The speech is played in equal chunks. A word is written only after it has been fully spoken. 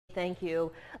Thank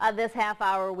you. This half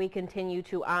hour, we continue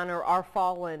to honor our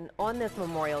fallen on this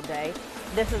Memorial Day.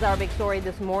 This is our big story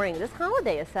this morning. This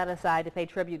holiday is set aside to pay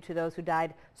tribute to those who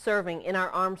died serving in our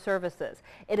armed services.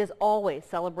 It is always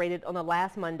celebrated on the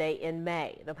last Monday in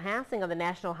May. The passing of the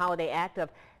National Holiday Act of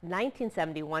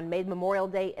 1971 made Memorial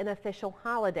Day an official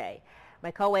holiday. My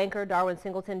co-anchor, Darwin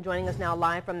Singleton, joining us now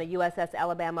live from the USS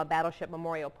Alabama Battleship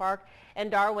Memorial Park.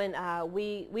 And Darwin,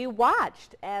 we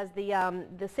watched as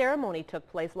the ceremony took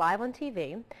place live on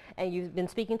TV, and you've been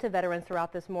speaking to veterans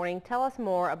throughout this morning. Tell us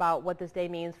more about what this day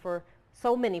means for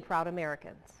so many proud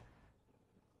Americans.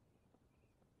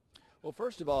 Well,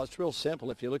 first of all, it's real simple.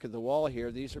 If you look at the wall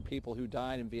here, these are people who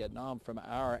died in Vietnam from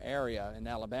our area in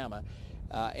Alabama,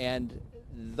 and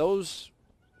those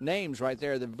names right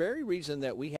there, the very reason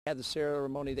that we had the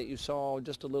ceremony that you saw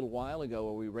just a little while ago,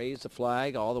 where we raised the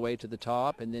flag all the way to the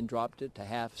top and then dropped it to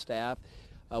half staff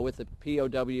with the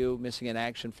POW missing in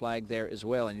action flag there as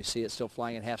well, and you see it still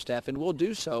flying at half staff, and we'll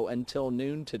do so until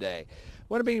noon today. I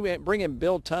want to bring in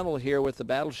Bill Tunnell here with the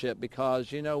Battleship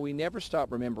because, you know, we never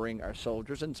stop remembering our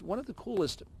soldiers, and one of the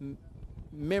coolest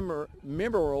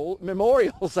memorials,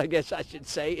 I guess I should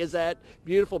say, is that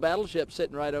beautiful battleship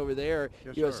sitting right over there,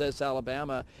 yes, USS sir.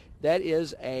 Alabama. That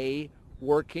is a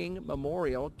working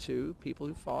memorial to people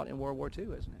who fought in World War II,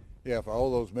 isn't it? Yeah, for all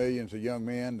those millions of young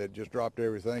men that just dropped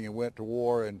everything and went to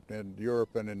war in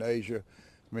Europe and in Asia.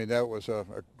 I mean, that was a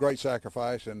great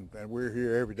sacrifice, and we're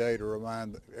here every day to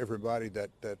remind everybody that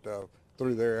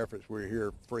through their efforts we're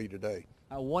here free today.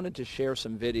 I wanted to share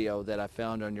some video that I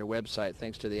found on your website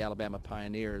thanks to the Alabama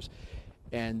Pioneers,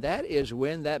 and that is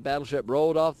when that battleship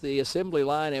rolled off the assembly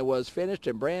line and was finished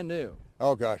and brand new.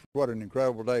 Oh gosh, what an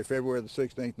incredible day, February the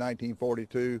 16th,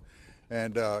 1942,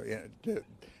 and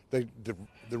the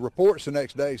reports the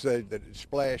next day say that it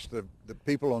splashed the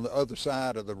people on the other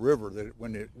side of the river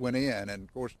when it went in, and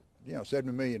of course, you know,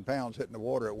 70 million pounds hitting the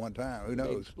water at one time. Who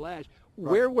knows? Big splash.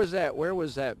 Right. Where was that? Where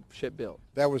was that ship built?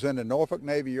 That was in the Norfolk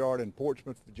Navy Yard in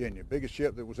Portsmouth, Virginia. Biggest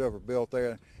ship that was ever built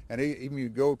there. And even you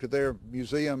go to their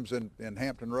museums in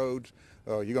Hampton Roads,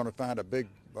 you're going to find a big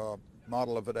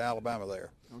model of it, Alabama there.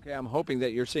 Okay, I'm hoping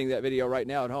that you're seeing that video right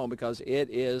now at home because it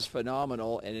is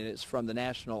phenomenal, and it's from the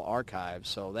National Archives,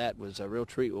 so that was a real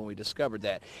treat when we discovered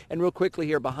that. And real quickly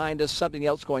here behind us, something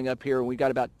else going up here, and we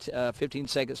got about 15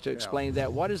 seconds to explain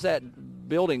that. What is that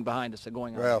building behind us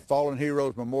going on? Well, Fallen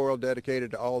Heroes Memorial,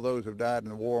 dedicated to all those who died in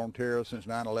the War on Terror since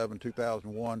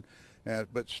 9/11/2001.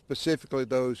 But specifically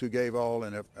those who gave all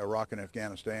in Iraq and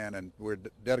Afghanistan, and we're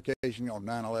dedication on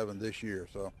 9/11 this year,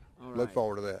 so look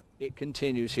forward to that. It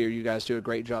continues here. You guys do a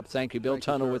great job. Thank you. Bill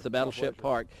Tunnell with the Battleship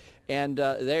Park. And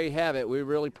there you have it. We're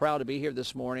really proud to be here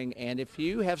this morning, and if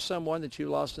you have someone that you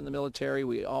lost in the military,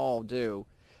 we all do,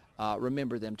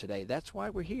 remember them today. That's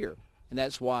why we're here, and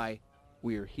that's why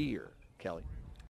we're here, Kelly.